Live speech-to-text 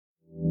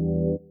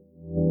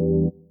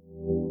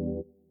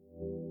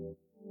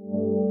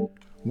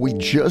We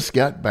just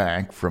got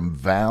back from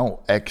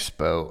Val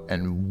Expo,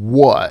 and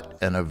what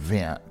an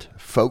event.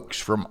 Folks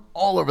from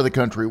all over the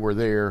country were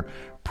there,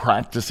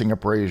 practicing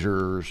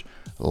appraisers,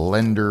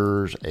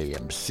 lenders,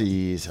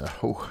 AMCs, a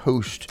whole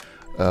host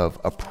of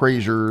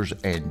appraisers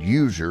and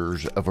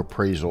users of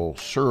appraisal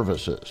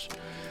services.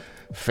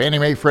 Fannie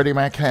Mae, Freddie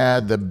Mac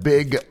had the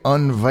big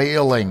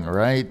unveiling,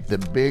 right? The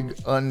big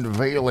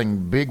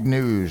unveiling, big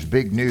news.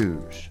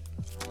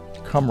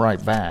 Come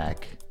right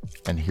back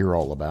and hear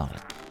all about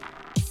it.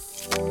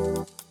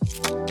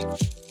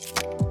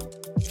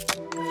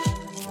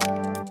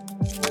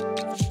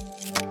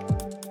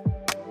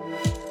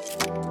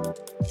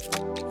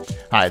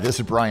 Hi, this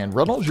is Brian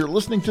Reynolds. You're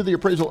listening to the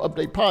Appraisal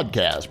Update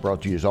Podcast,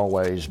 brought to you as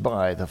always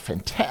by the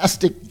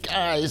fantastic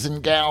guys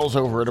and gals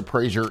over at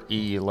Appraiser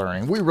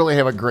e-Learning. We really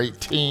have a great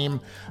team.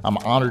 I'm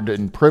honored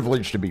and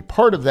privileged to be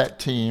part of that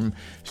team.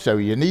 So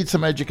you need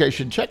some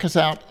education, check us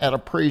out at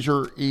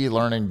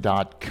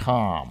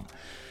appraiserelearning.com.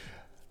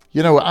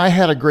 You know, I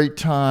had a great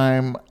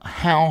time.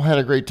 Hal had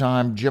a great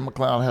time. Jim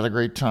McLeod had a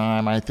great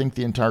time. I think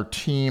the entire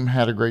team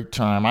had a great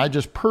time. I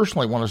just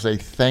personally want to say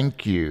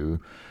thank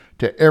you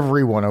to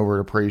everyone over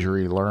at Appraiser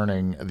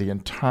e-Learning. The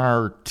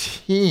entire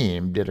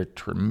team did a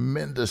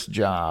tremendous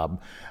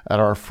job at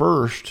our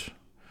first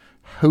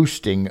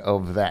hosting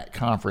of that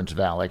conference,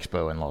 Val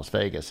Expo in Las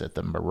Vegas at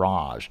the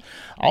Mirage.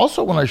 I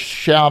also want to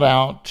shout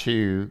out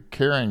to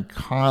Karen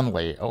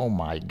Conley. Oh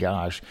my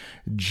gosh,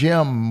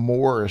 Jim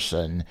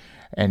Morrison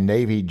and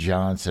Navy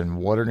Johnson.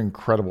 What an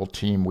incredible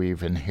team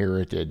we've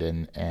inherited,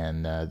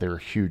 and they're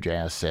a huge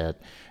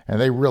asset. And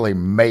they really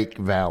make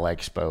Val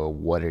Expo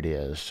what it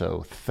is.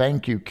 So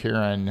thank you,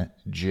 Karen,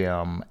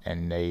 Jim,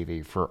 and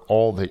Navy for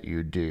all that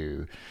you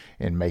do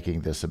in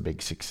making this a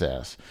big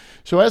success.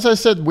 So as I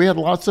said, we had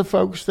lots of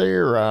folks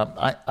there.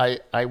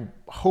 I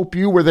hope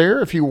you were there.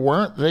 If you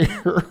weren't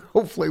there,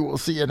 hopefully we'll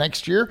see you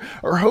next year,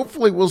 or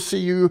hopefully we'll see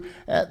you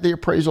at the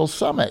Appraisal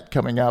Summit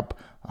coming up,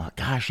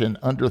 in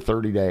under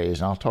 30 days.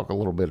 And I'll talk a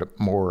little bit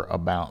more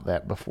about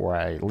that before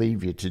I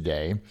leave you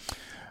today.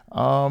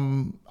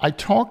 I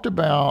talked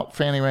about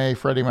Fannie Mae,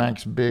 Freddie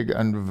Mac's big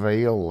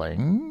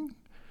unveiling,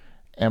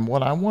 and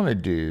what I want to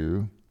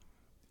do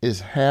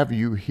is have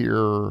you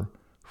hear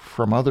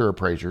from other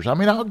appraisers. I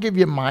mean, I'll give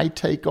you my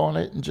take on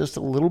it in just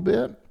a little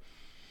bit,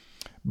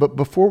 but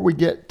before we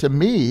get to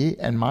me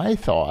and my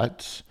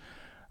thoughts,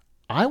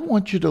 I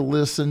want you to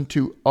listen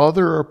to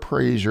other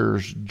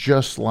appraisers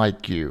just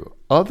like you,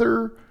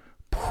 other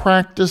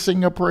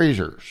practicing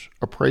appraisers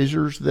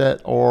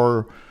that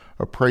are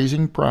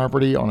appraising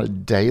property on a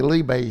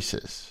daily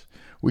basis.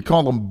 We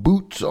call them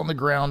boots on the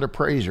ground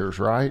appraisers,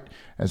 right?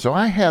 And so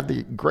I had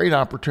the great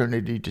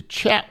opportunity to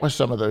chat with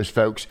some of those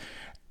folks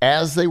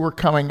as they were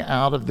coming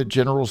out of the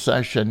general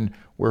session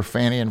where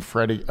Fannie and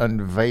Freddie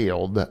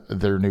unveiled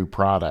their new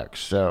products.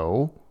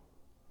 So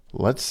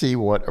let's see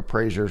what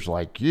appraisers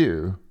like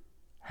you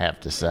have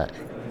to say.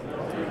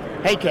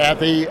 Hey,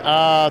 Kathy,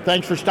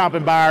 thanks for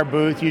stopping by our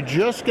booth. You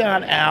just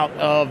got out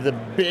of the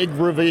big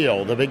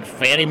reveal, the big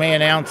Fannie Mae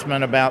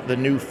announcement about the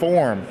new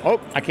form. Oh,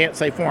 I can't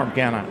say form,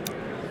 can I?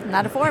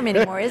 Not a form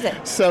anymore, is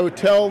it? So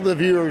tell the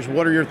viewers,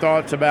 what are your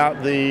thoughts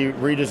about the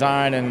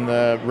redesign and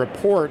the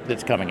report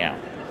that's coming out?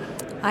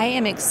 I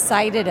am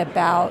excited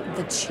about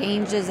the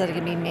changes that are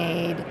going to be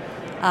made.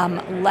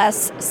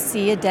 Less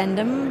C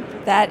addendum,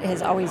 that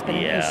has always been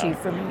an issue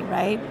for me,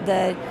 right?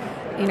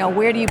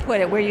 Where do you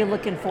put it? Where are you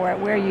looking for it?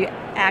 Where are you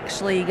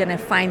actually going to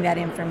find that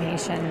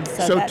information?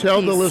 So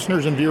tell the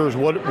listeners and viewers,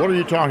 what are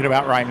you talking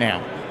about right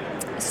now?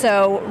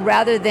 So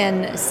rather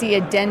than see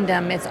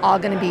addendum, it's all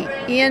going to be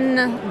in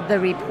the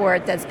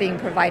report that's being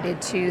provided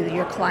to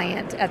your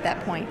client at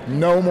that point.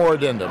 No more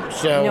addendum.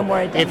 So no more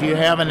addendum. If you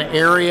have an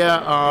area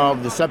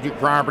of the subject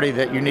property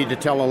that you need to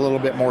tell a little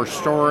bit more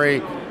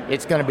story,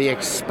 it's going to be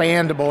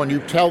expandable, and you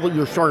tell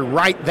your story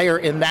right there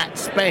in that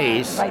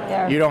space. Right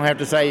there. You don't have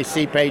to say,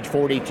 see page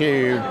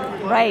 42.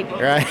 Right.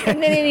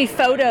 And then any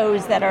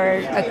photos that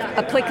are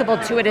applicable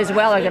to it as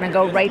well are going to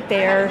go right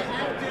there,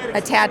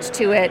 attached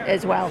to it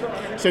as well.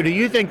 So do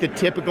you think the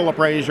typical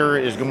appraiser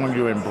is going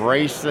to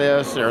embrace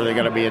this? Or are they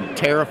going to be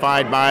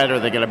terrified by it? Or are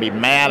they going to be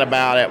mad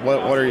about it? What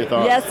are your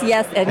thoughts?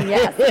 Yes, and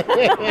yes.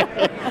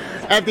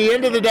 At the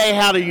end of the day,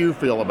 how do you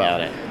feel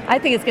about it? I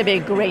think it's going to be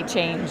a great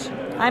change.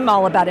 I'm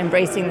all about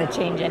embracing the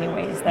change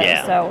anyways, though.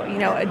 Yeah. So,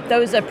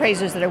 those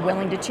appraisers that are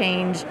willing to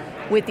change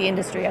with the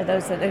industry are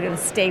those that are going to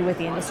stay with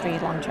the industry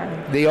long term.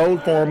 The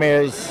old form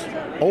is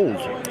old.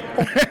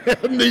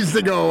 It needs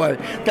to go away.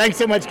 Thanks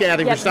so much,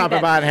 Kathy, for stopping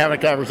by and having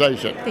a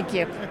conversation. Thank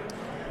you.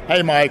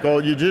 Hey,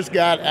 Michael, you just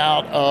got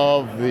out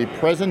of the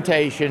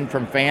presentation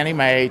from Fannie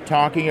Mae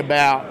talking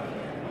about,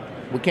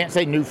 we can't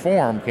say new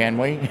form, can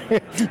we?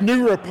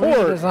 New report.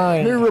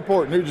 Redesign. New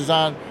report, new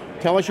design.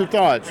 Tell us your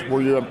thoughts.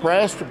 Were you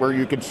impressed? Were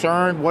you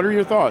concerned? What are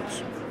your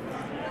thoughts?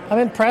 I'm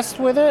impressed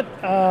with it.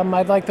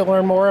 I'd like to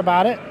learn more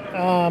about it.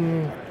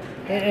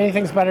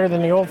 Anything's better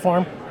than the old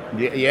form.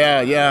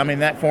 Yeah. I mean,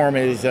 that form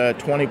is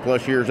 20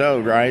 plus years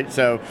old, right?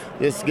 So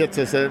this gets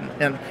us in.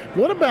 And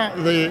what about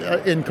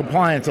the in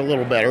compliance a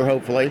little better,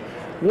 hopefully?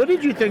 What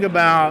did you think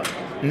about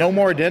no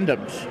more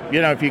addendums.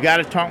 If you got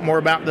to talk more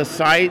about the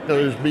site,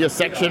 there'll be a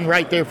section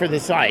right there for the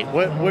site.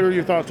 What are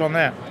your thoughts on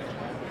that?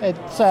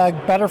 It's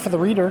better for the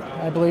reader,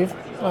 I believe.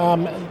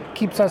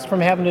 Keeps us from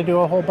having to do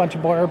a whole bunch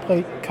of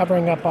boilerplate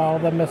covering up all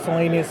the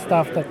miscellaneous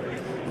stuff that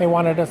they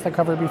wanted us to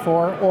cover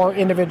before, or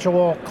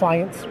individual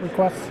clients'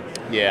 requests.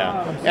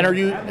 Yeah. And are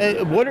you?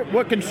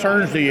 What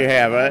concerns do you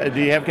have?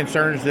 Do you have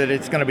concerns that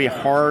it's going to be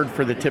hard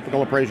for the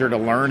typical appraiser to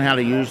learn how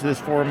to use this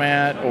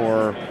format,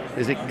 or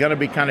is it going to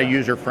be kind of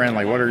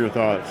user-friendly? What are your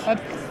thoughts?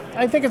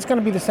 I think it's going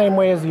to be the same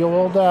way as the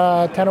old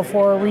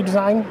 1004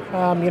 redesign.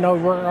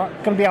 We're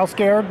going to be all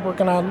scared. We're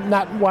going to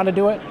not want to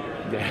do it.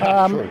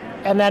 Yeah, sure.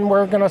 And then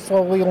we're going to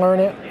slowly learn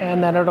it,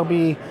 and then it'll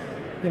be,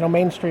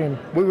 mainstream.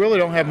 We really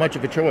don't have much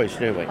of a choice,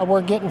 do we?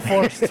 We're getting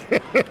forced.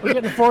 We're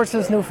getting forced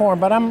this new form,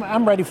 but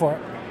I'm ready for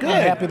it. Good.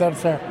 I'm happy that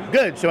it's there.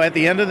 Good. So at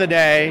the end of the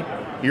day,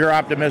 you're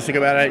optimistic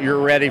about it. You're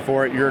ready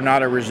for it. You're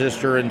not a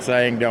resistor and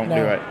saying don't do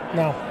it.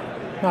 No,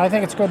 I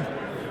think it's good.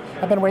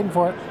 I've been waiting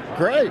for it.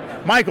 Great.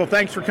 Michael,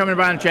 thanks for coming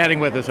by and chatting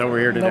with us over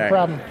here today. No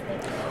problem.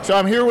 So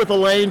I'm here with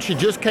Elaine. She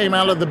just came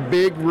out of the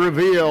big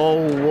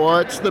reveal.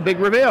 What's the big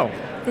reveal?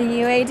 The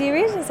UAD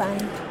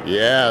redesign.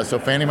 Yeah, so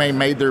Fannie Mae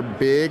made their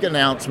big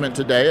announcement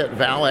today at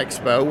Val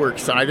Expo. We're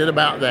excited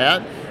about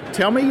that.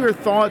 Tell me your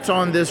thoughts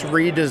on this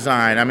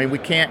redesign. I mean, we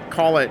can't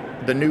call it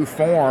the new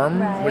form,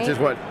 right, which is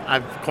what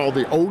I've called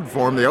the old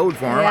form. Yeah.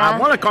 I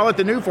want to call it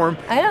the new form.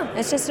 I know,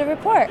 it's just a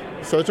report.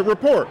 So it's a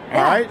report, Yeah.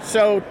 all right?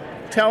 So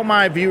tell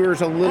my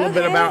viewers a little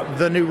bit about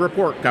the new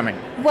report coming.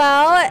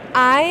 Well,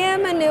 I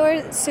am a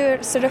newer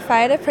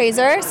certified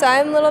appraiser, so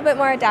I'm a little bit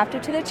more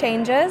adapted to the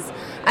changes.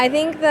 I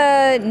think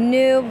the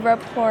new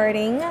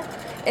reporting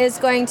is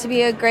going to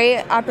be a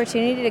great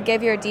opportunity to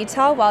give your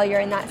detail while you're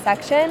in that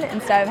section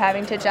instead of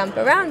having to jump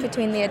around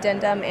between the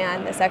addendum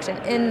and the section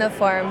in the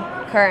form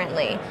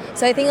currently.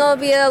 So I think it'll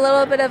be a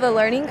little bit of a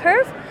learning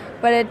curve,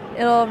 but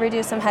it'll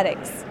reduce some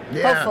headaches,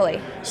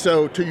 hopefully.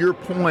 So to your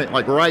point,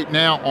 like right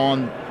now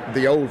on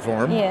the old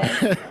form,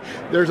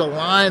 there's a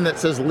line that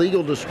says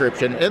legal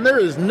description, and there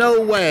is no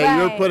way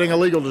you're putting a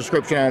legal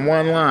description on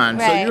one line.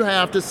 So you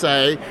have to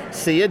say,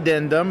 see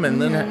addendum,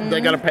 and then they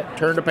got to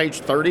turn to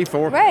page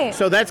 34. Right.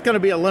 So that's going to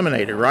be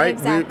eliminated, right?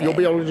 Exactly. You'll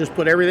be able to just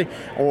put everything,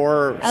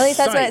 or at least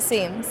that's what it cite.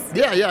 seems.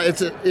 Yeah,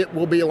 it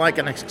will be like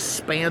an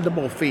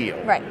expandable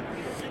field. Right.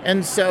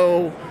 And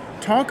so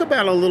talk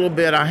about a little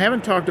bit, I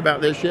haven't talked about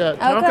this yet,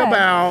 talk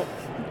about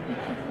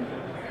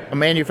a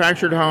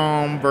manufactured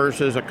home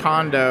versus a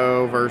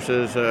condo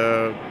versus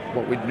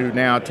what we do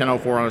now,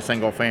 1004 on a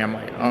single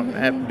family.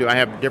 Do I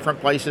have different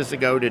places to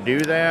go to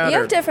do that? You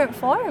have different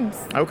forms.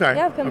 Okay. You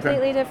have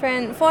completely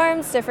different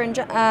forms, different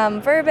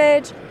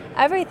verbiage.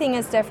 Everything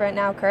is different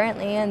now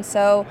currently, and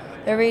so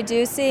they're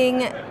reducing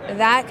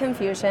that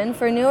confusion.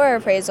 For newer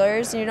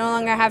appraisers, you no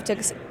longer have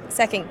to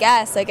second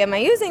guess, like, am I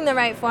using the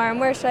right form?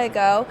 Where should I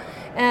go?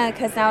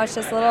 Because now it's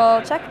just a little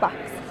checkbox.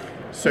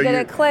 So you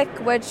get to click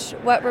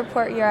what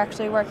report you're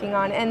actually working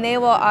on, and they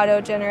will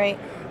auto-generate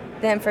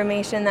the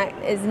information that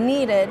is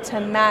needed to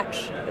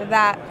match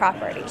that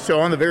property. So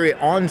on the very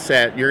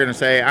onset, you're going to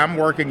say, I'm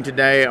working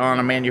today on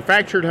a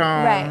manufactured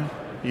home. Right.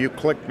 You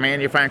click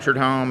manufactured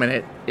home,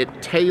 and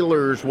it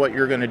tailors what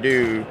you're going to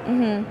do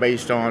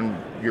based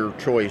on your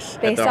choice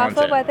based at the off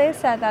onset. of what they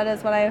said, that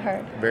is what I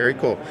heard. Very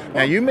cool.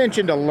 Now, you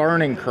mentioned a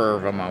learning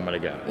curve a moment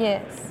ago.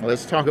 Yes.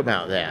 Let's talk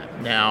about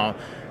that. Now,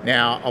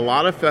 a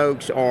lot of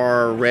folks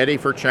are ready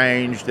for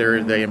change.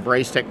 They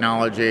embrace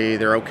technology.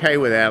 They're okay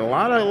with that. A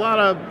lot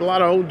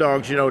of old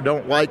dogs,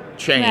 don't like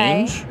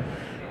change. Right.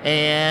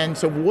 And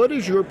so, what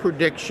is your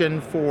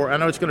prediction for? I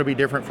know it's going to be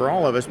different for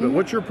all of us, but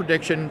what's your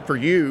prediction for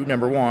you?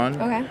 Number one.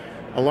 Okay.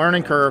 A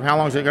learning curve. How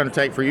long is it going to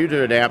take for you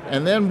to adapt?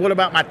 And then, what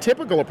about my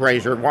typical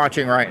appraiser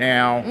watching right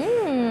now?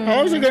 How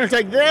long is it going to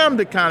take them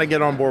to kind of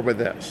get on board with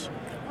this?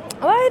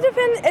 Well,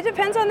 it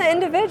depends on the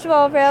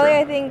individual, really. Sure.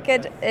 I think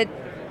it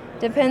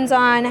depends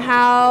on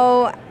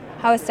how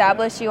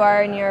established you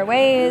are in your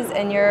ways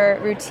and your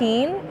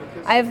routine.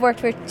 I've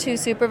worked with 2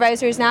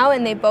 supervisors now,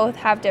 and they both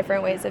have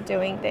different ways of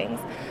doing things.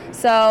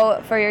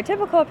 So for your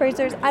typical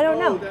appraisers, I don't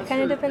know. It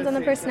kind of depends on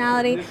the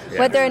personality,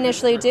 what they're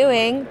initially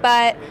doing.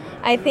 But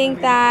I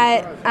think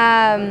that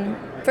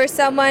for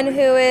someone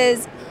who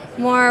is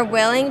more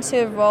willing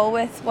to roll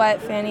with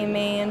what Fannie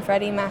Mae and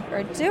Freddie Mac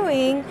are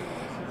doing,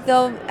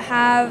 they'll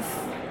have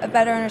a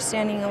better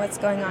understanding of what's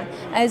going on.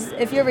 As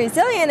if you're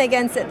resilient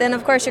against it, then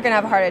of course you're going to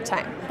have a harder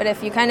time. But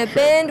if you kind of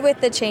bend with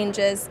the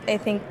changes, I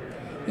think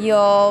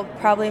you'll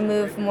probably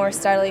move more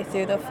steadily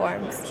through the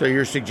forms. So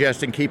you're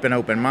suggesting keep an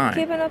open mind.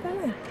 Keep an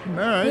open mind. All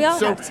right. We all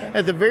so have to.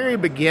 At the very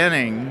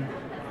beginning,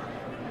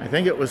 I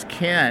think it was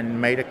Ken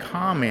made a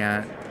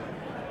comment.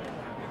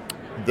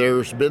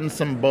 There's been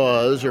some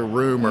buzz or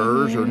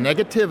rumors or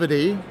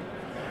negativity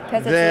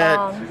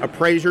that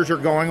appraisers are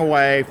going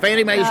away.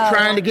 Fannie Mae's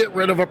trying to get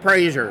rid of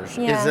appraisers.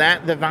 Yeah. Is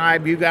that the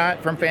vibe you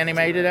got from Fannie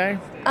Mae today?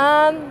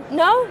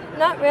 No,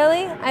 not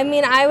really. I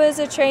mean, I was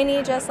a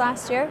trainee just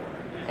last year,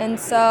 And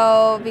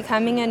so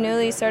becoming a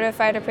newly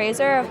certified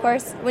appraiser, of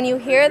course, when you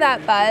hear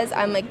that buzz,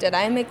 I'm like, did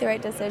I make the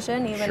right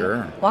decision?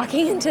 Even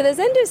walking into this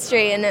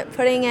industry and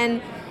putting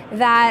in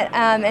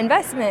that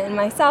investment in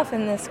myself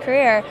in this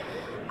career,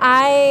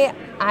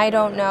 I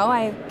don't know.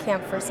 I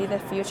can't foresee the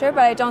future,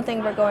 but I don't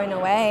think we're going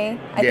away.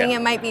 I think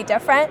it might be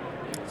different.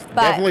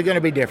 But, definitely going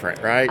to be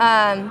different, right?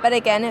 But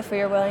again, if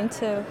we are willing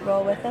to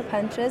roll with the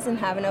punches and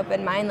have an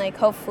open mind, like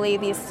hopefully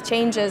these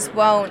changes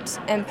won't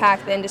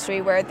impact the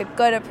industry where the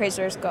good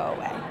appraisers go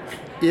away.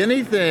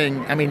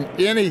 Anything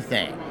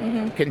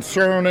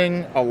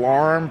concerning,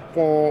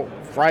 alarmful,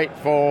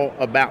 frightful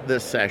about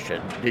this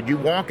session? Did you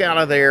walk out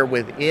of there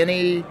with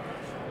any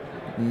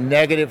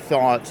negative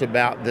thoughts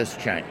about this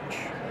change?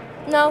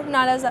 No,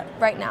 not as of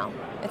right now.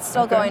 It's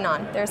still going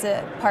on. There's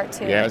a part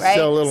 2, yeah, it's right?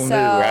 still a little new,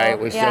 right?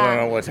 We still don't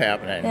know what's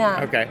happening.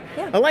 Yeah. Okay.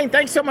 Yeah. Elaine,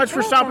 thanks so much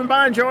for stopping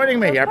by and joining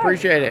me. I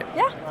appreciate it.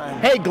 Yeah.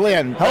 Hey,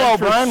 Glenn. Hello,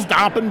 Brian.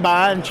 Stopping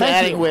by and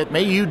chatting with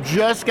me. You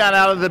just got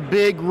out of the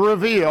big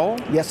reveal.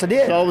 Yes, I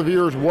did. Tell the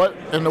viewers, what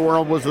in the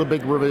world was the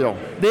big reveal?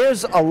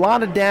 There's a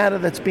lot of data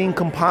that's being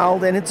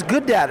compiled, and it's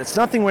good data. It's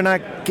nothing we're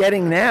not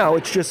getting now.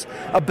 It's just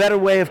a better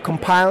way of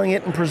compiling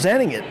it and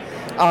presenting it.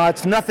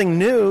 It's nothing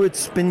new.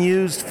 It's been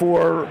used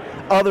for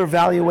other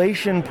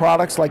valuation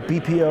products like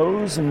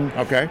BPOs and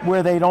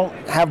where they don't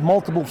have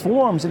multiple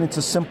forms, and it's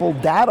a simple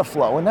data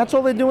flow. And that's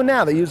all they're doing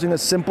now. They're using a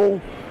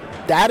simple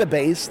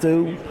database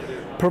to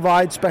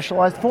provide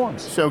specialized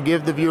forms. So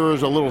give the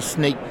viewers a little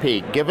sneak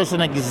peek. Give us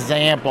an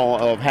example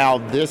of how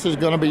this is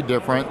going to be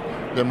different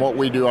than what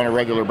we do on a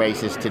regular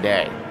basis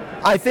today.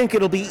 I think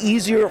it'll be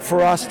easier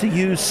for us to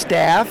use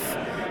staff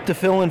to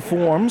fill in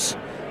forms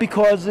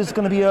because there's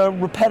going to be a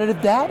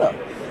repetitive data.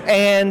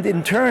 And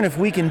in turn, if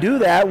we can do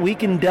that, we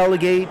can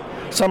delegate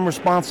some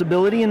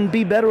responsibility and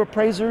be better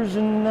appraisers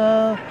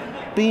and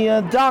be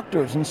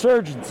doctors and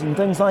surgeons and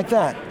things like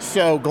that.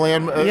 So,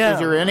 Glenn, is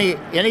there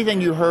anything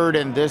you heard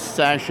in this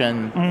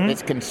session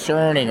that's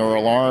concerning or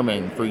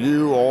alarming for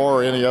you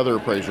or any other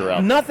appraiser out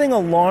there? Nothing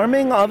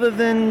alarming other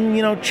than,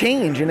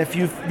 change. And if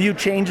you view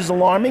change as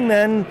alarming,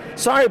 then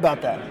sorry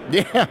about that.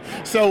 Yeah.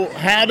 So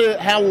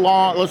how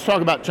long, let's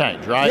talk about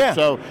change, right? Yeah.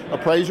 So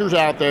appraisers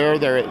out there,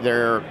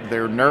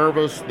 they're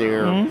nervous,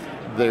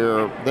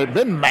 they've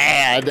been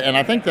mad, and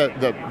I think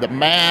the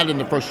mad and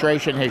the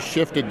frustration has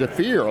shifted to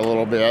fear a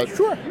little bit.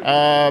 Sure.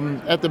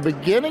 At the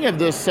beginning of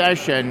this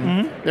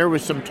session, there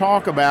was some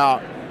talk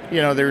about,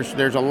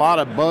 there's a lot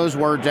of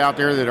buzzwords out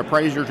there that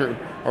appraisers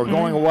are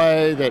going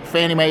away, that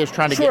Fannie Mae is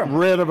trying to get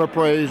rid of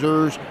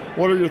appraisers.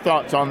 What are your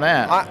thoughts on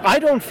that? I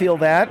don't feel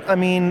that. I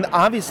mean,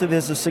 obviously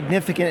there's a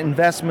significant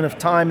investment of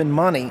time and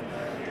money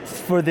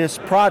for this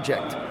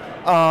project.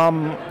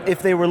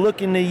 If they were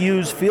looking to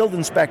use field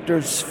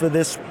inspectors for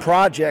this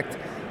project,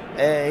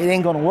 it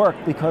ain't going to work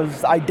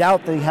because I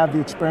doubt they have the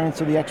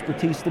experience or the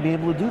expertise to be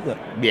able to do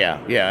that.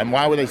 Yeah. And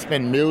why would they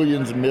spend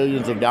millions and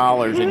millions of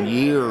dollars and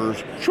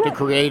years to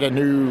create a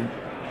new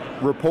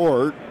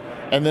report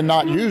and then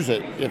not use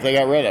it if they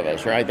got rid of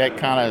us, right? That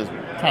kind of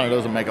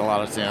doesn't make a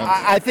lot of sense.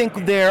 I think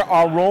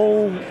our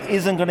role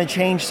isn't going to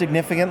change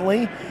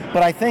significantly,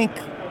 but I think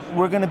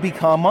we're going to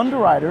become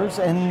underwriters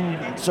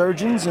and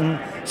surgeons and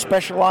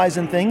specialize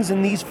in things,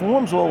 and these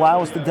forms will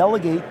allow us to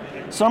delegate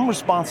some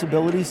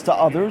responsibilities to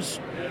others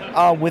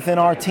within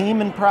our team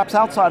and perhaps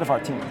outside of our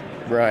team.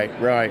 Right.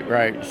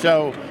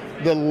 So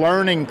the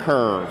learning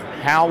curve,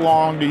 how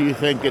long do you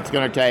think it's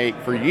going to take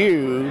for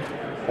you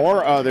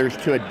or others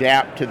to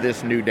adapt to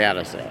this new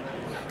data set?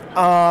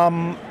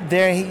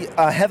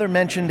 Heather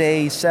mentioned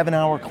a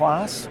 7-hour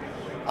class.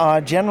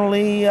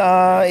 Generally,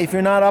 if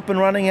you're not up and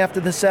running after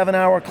the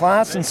 7-hour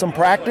class and some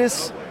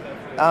practice,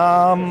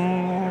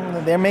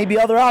 there may be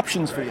other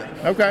options for you.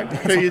 Okay,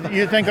 so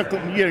you think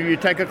you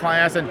take a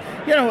class, and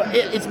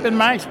it's been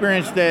my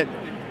experience that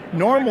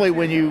normally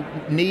when you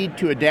need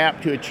to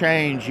adapt to a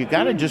change, you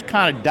got to just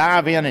kind of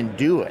dive in and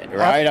do it,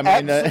 right?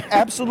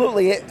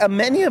 Absolutely.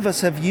 Many of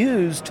us have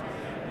used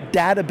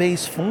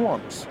database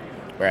forms.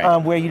 Right.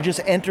 Where you're just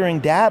entering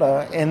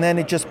data and then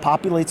it just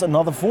populates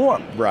another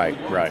form. Right.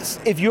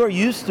 If you're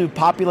used to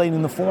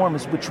populating the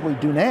forms, which we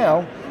do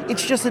now,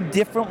 it's just a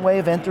different way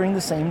of entering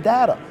the same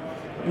data.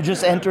 You're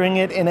just entering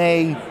it in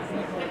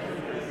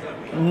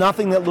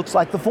nothing that looks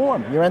like the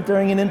form. You're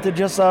entering it into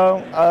just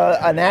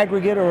an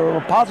aggregate or a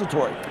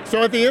repository.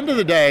 So at the end of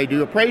the day,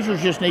 do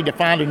appraisers just need to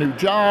find a new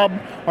job,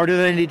 or do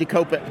they need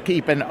to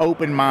keep an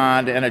open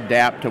mind and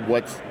adapt to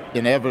what's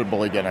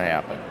inevitably going to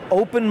happen?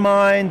 Open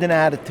mind and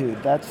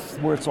attitude. That's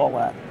where it's all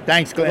at.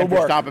 Thanks, Glenn,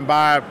 for stopping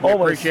by. We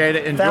appreciate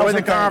it. Enjoy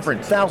the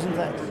conference. 1,000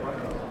 thanks.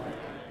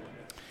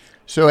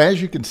 So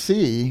as you can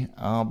see,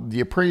 the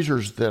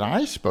appraisers that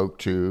I spoke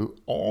to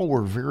all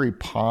were very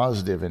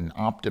positive and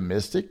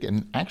optimistic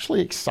and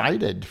actually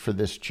excited for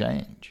this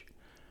change.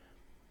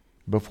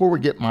 Before we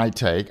get my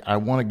take, I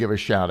want to give a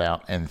shout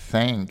out and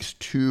thanks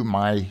to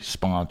my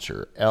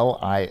sponsor,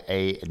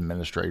 LIA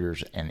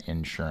Administrators and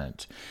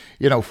Insurance.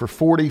 For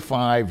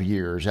 45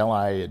 years,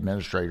 LIA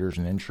Administrators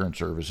and Insurance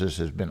Services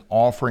has been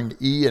offering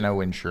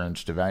E&O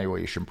insurance to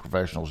valuation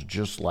professionals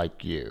just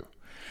like you.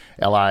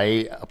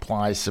 LIA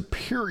applies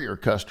superior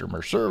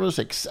customer service,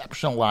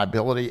 exceptional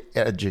liability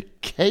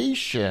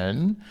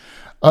education,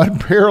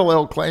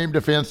 unparalleled claim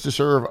defense to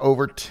serve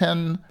over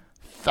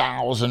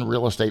 10,000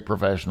 real estate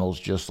professionals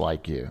just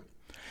like you.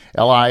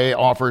 LIA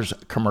offers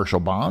commercial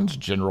bonds,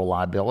 general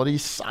liability,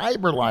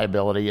 cyber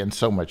liability, and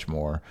so much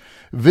more.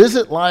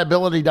 Visit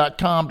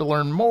liability.com to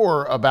learn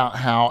more about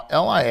how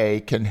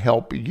LIA can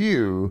help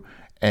you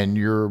and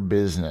your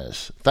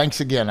business.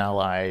 Thanks again,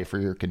 LIA, for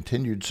your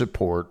continued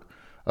support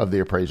of the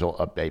Appraisal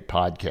Update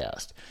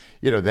podcast.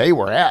 You know, they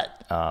were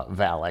at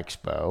Val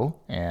Expo,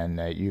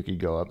 and you could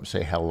go up and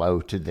say hello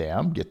to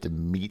them, get to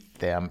meet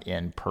them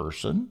in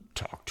person,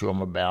 talk to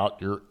them about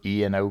your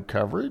E&O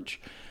coverage,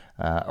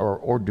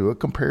 or do a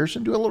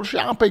comparison, do a little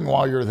shopping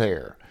while you're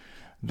there.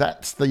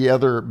 That's the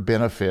other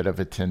benefit of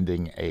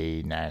attending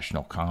a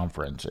national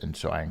conference, and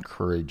so I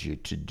encourage you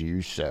to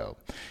do so.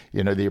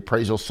 You know, the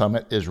Appraisal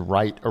Summit is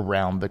right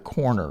around the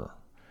corner.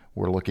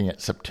 We're looking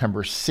at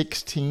September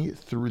 16th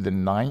through the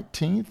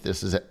 19th.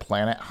 This is at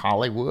Planet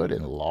Hollywood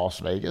in Las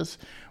Vegas.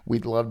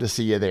 We'd love to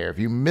see you there. If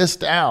you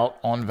missed out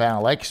on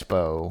Val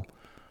Expo,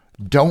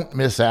 don't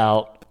miss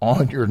out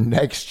on your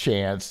next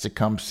chance to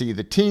come see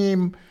the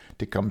team,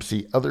 to come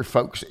see other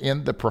folks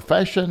in the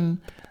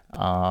profession.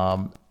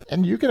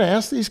 And you can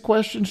ask these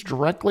questions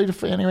directly to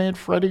Fannie Mae and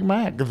Freddie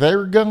Mac.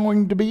 They're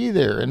going to be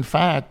there. In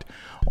fact,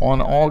 on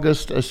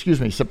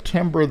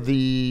September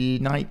the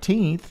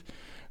 19th,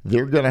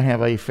 they're going to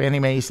have a Fannie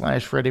Mae /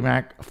 Freddie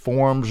Mac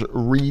forms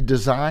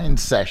redesign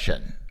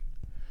session.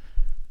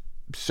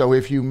 So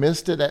if you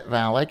missed it at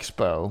Val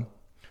Expo,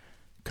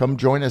 come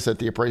join us at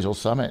the Appraisal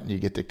Summit, and you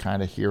get to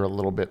kind of hear a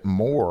little bit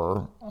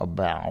more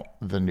about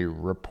the new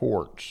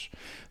reports.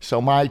 So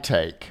my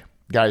take,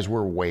 guys,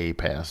 we're way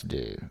past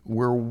due.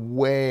 We're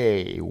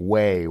way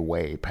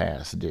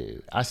past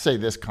due. I say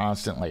this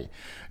constantly.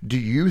 Do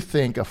you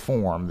think a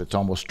form that's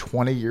almost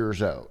 20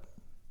 years old,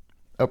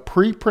 a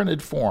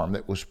pre-printed form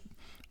that was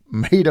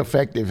made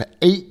effective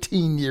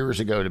 18 years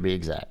ago to be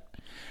exact,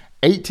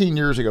 18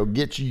 years ago,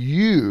 gets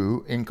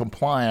you in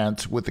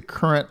compliance with the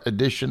current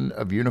edition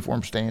of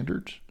uniform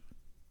standards?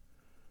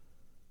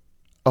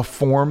 A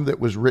form that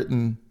was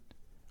written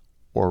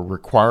or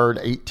required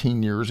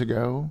 18 years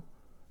ago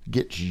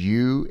gets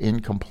you in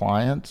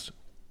compliance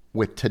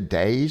with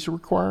today's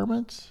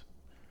requirements?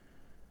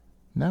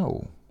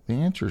 No. The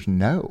answer is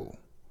no.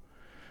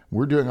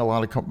 We're doing a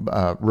lot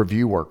of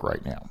review work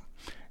right now,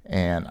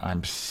 and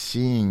I'm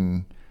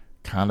seeing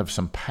kind of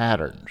some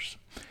patterns.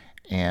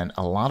 And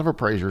a lot of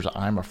appraisers,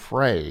 I'm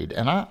afraid,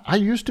 and I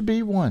used to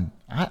be one.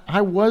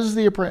 I was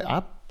the appraiser.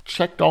 I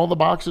checked all the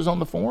boxes on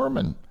the form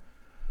and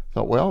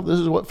thought, well, this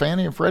is what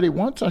Fannie and Freddie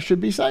wants. I should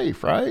be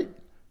safe, right?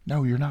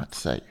 No, you're not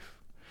safe.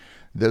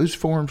 Those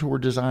forms were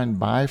designed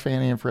by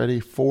Fannie and Freddie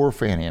for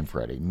Fannie and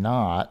Freddie,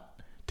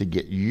 not to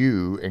get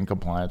you in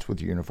compliance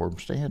with uniform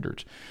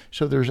standards.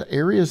 So there's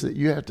areas that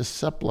you have to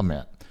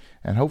supplement,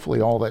 and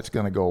hopefully all that's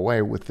going to go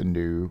away with the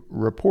new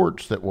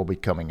reports that will be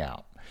coming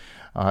out.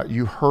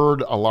 You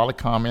heard a lot of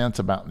comments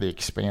about the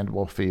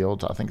expandable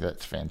fields. I think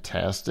that's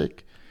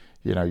fantastic.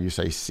 You know, you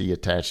say see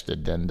attached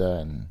addenda,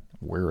 and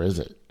where is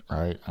it,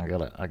 right? I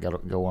gotta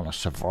go on a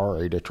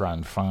safari to try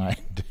and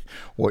find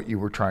what you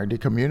were trying to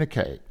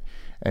communicate.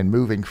 And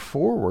moving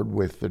forward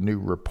with the new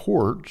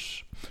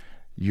reports,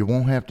 you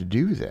won't have to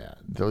do that.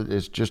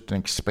 It's just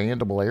an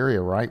expandable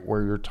area right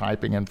where you're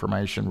typing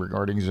information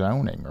regarding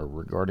zoning or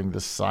regarding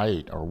the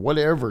site or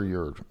whatever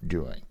you're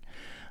doing.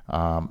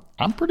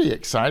 I'm pretty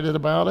excited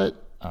about it.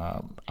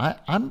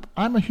 I'm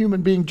a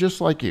human being just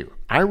like you.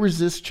 I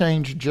resist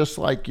change just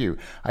like you.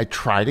 I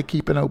try to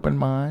keep an open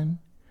mind.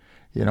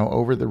 You know,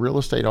 over the real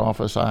estate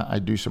office I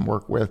do some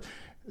work with,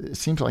 it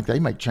seems like they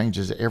make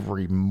changes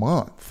every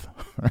month.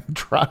 It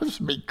drives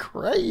me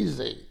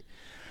crazy.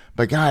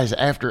 But guys,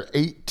 after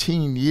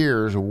 18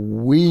 years,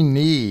 we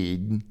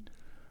need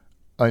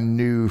a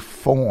new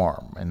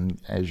form.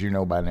 And as you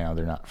know by now,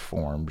 they're not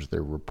forms,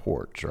 they're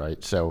reports,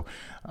 right? So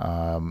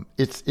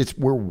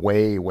we're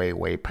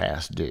way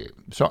past due.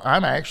 So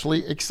I'm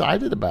actually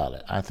excited about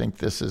it. I think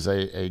this is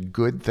a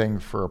good thing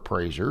for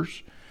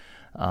appraisers.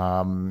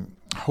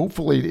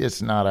 Hopefully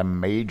it's not a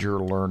major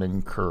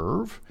learning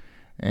curve.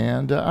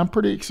 And I'm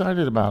pretty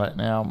excited about it.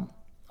 Now,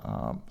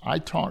 I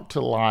talked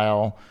to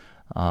Lyle,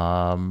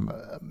 and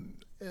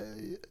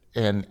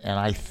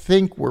I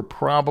think we're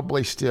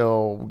probably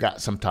still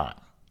got some time.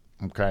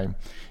 Okay,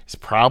 it's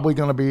probably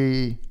going to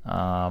be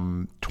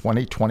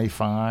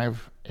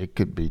 2025. It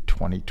could be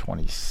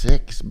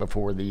 2026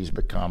 before these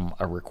become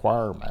a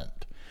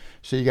requirement.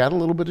 So you got a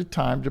little bit of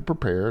time to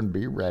prepare and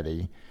be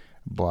ready,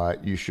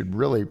 but you should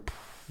really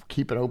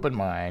keep an open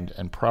mind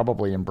and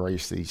probably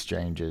embrace these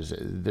changes.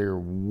 They're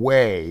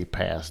way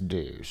past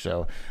due.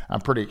 So I'm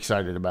pretty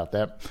excited about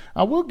that.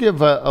 I will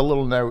give a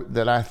little note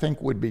that I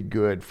think would be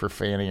good for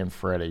Fannie and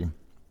Freddie.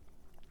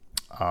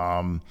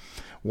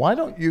 Why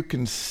don't you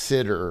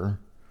consider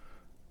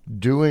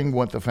doing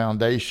what the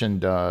foundation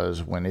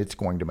does when it's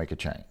going to make a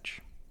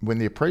change? When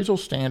the Appraisal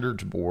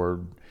Standards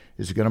Board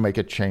is going to make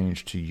a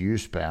change to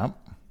USPAP,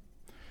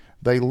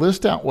 they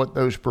list out what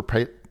those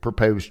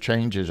proposed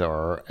changes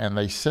are, and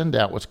they send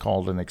out what's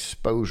called an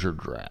exposure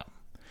draft.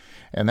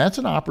 And that's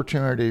an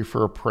opportunity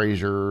for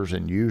appraisers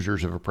and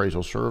users of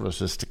appraisal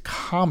services to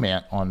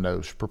comment on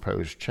those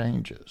proposed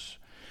changes.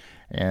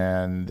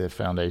 And the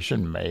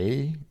foundation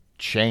may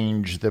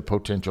change the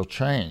potential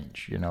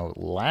change.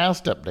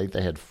 Last update,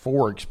 they had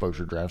 4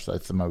 exposure drafts.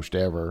 That's the most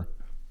ever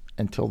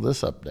until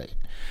this update.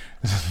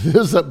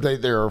 This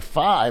update, there are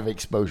 5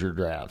 exposure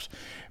drafts,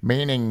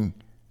 meaning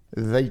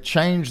they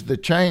changed the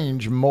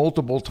change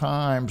multiple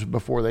times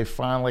before they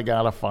finally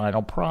got a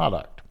final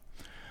product.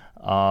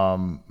 The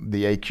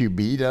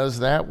AQB does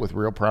that with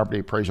real property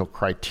appraisal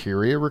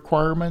criteria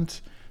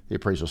requirements. The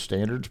Appraisal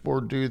Standards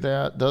Board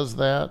does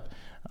that.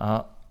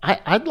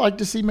 I'd like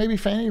to see maybe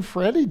Fannie and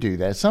Freddie do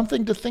that.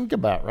 Something to think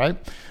about, right?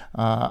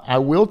 I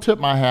will tip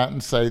my hat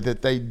and say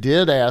that they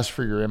did ask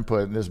for your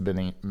input, and this has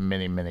been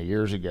many, many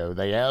years ago.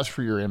 They asked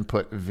for your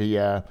input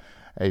via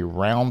a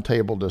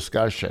roundtable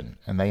discussion,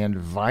 and they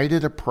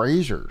invited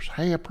appraisers.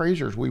 Hey,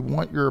 appraisers, we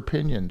want your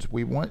opinions.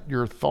 We want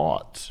your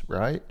thoughts,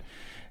 right?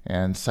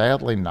 And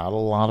sadly, not a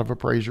lot of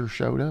appraisers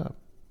showed up.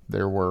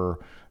 There were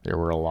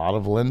a lot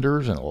of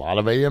lenders and a lot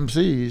of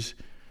AMCs.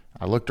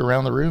 I looked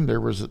around the room,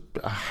 there was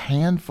a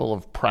handful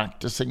of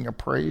practicing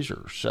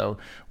appraisers. So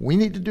we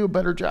need to do a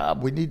better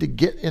job. We need to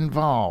get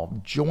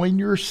involved. Join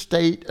your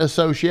state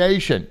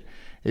association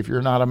if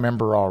you're not a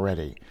member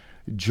already.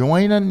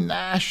 Join a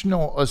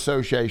national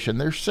association.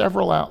 There's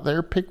several out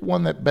there. Pick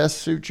one that best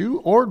suits you,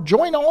 or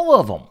join all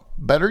of them.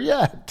 Better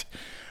yet.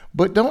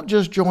 But don't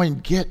just join,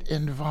 get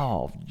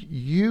involved.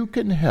 You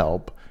can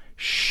help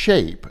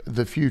shape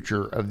the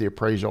future of the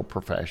appraisal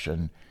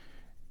profession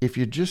if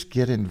you just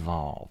get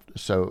involved.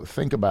 So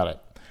think about it.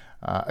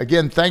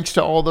 Again, thanks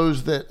to all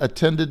those that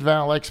attended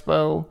Val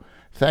Expo.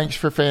 Thanks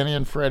for Fannie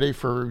and Freddie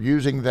for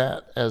using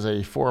that as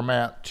a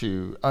format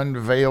to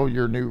unveil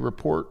your new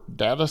report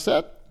data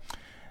set.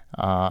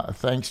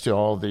 Thanks to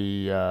all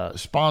the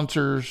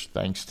sponsors.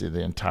 Thanks to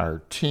the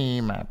entire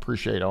team. I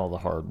appreciate all the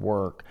hard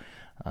work.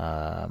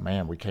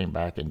 Man, we came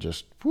back and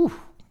just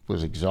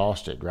was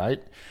exhausted,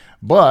 right?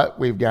 But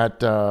we've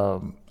got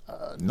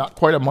not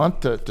quite a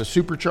month to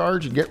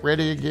supercharge and get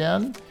ready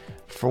again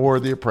for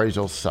the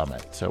Appraisal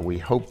Summit. So we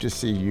hope to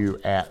see you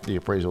at the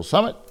Appraisal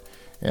Summit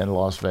in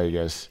Las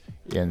Vegas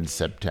in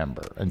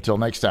September. Until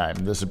next time,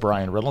 this is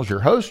Brian Reynolds, your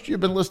host. You've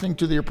been listening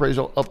to the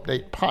Appraisal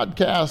Update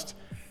Podcast.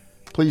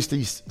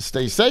 Please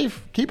stay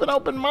safe, keep an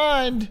open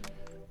mind,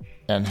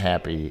 and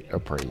happy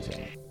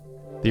appraising.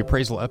 The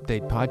Appraisal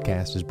Update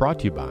Podcast is brought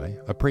to you by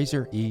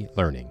Appraiser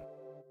e-Learning.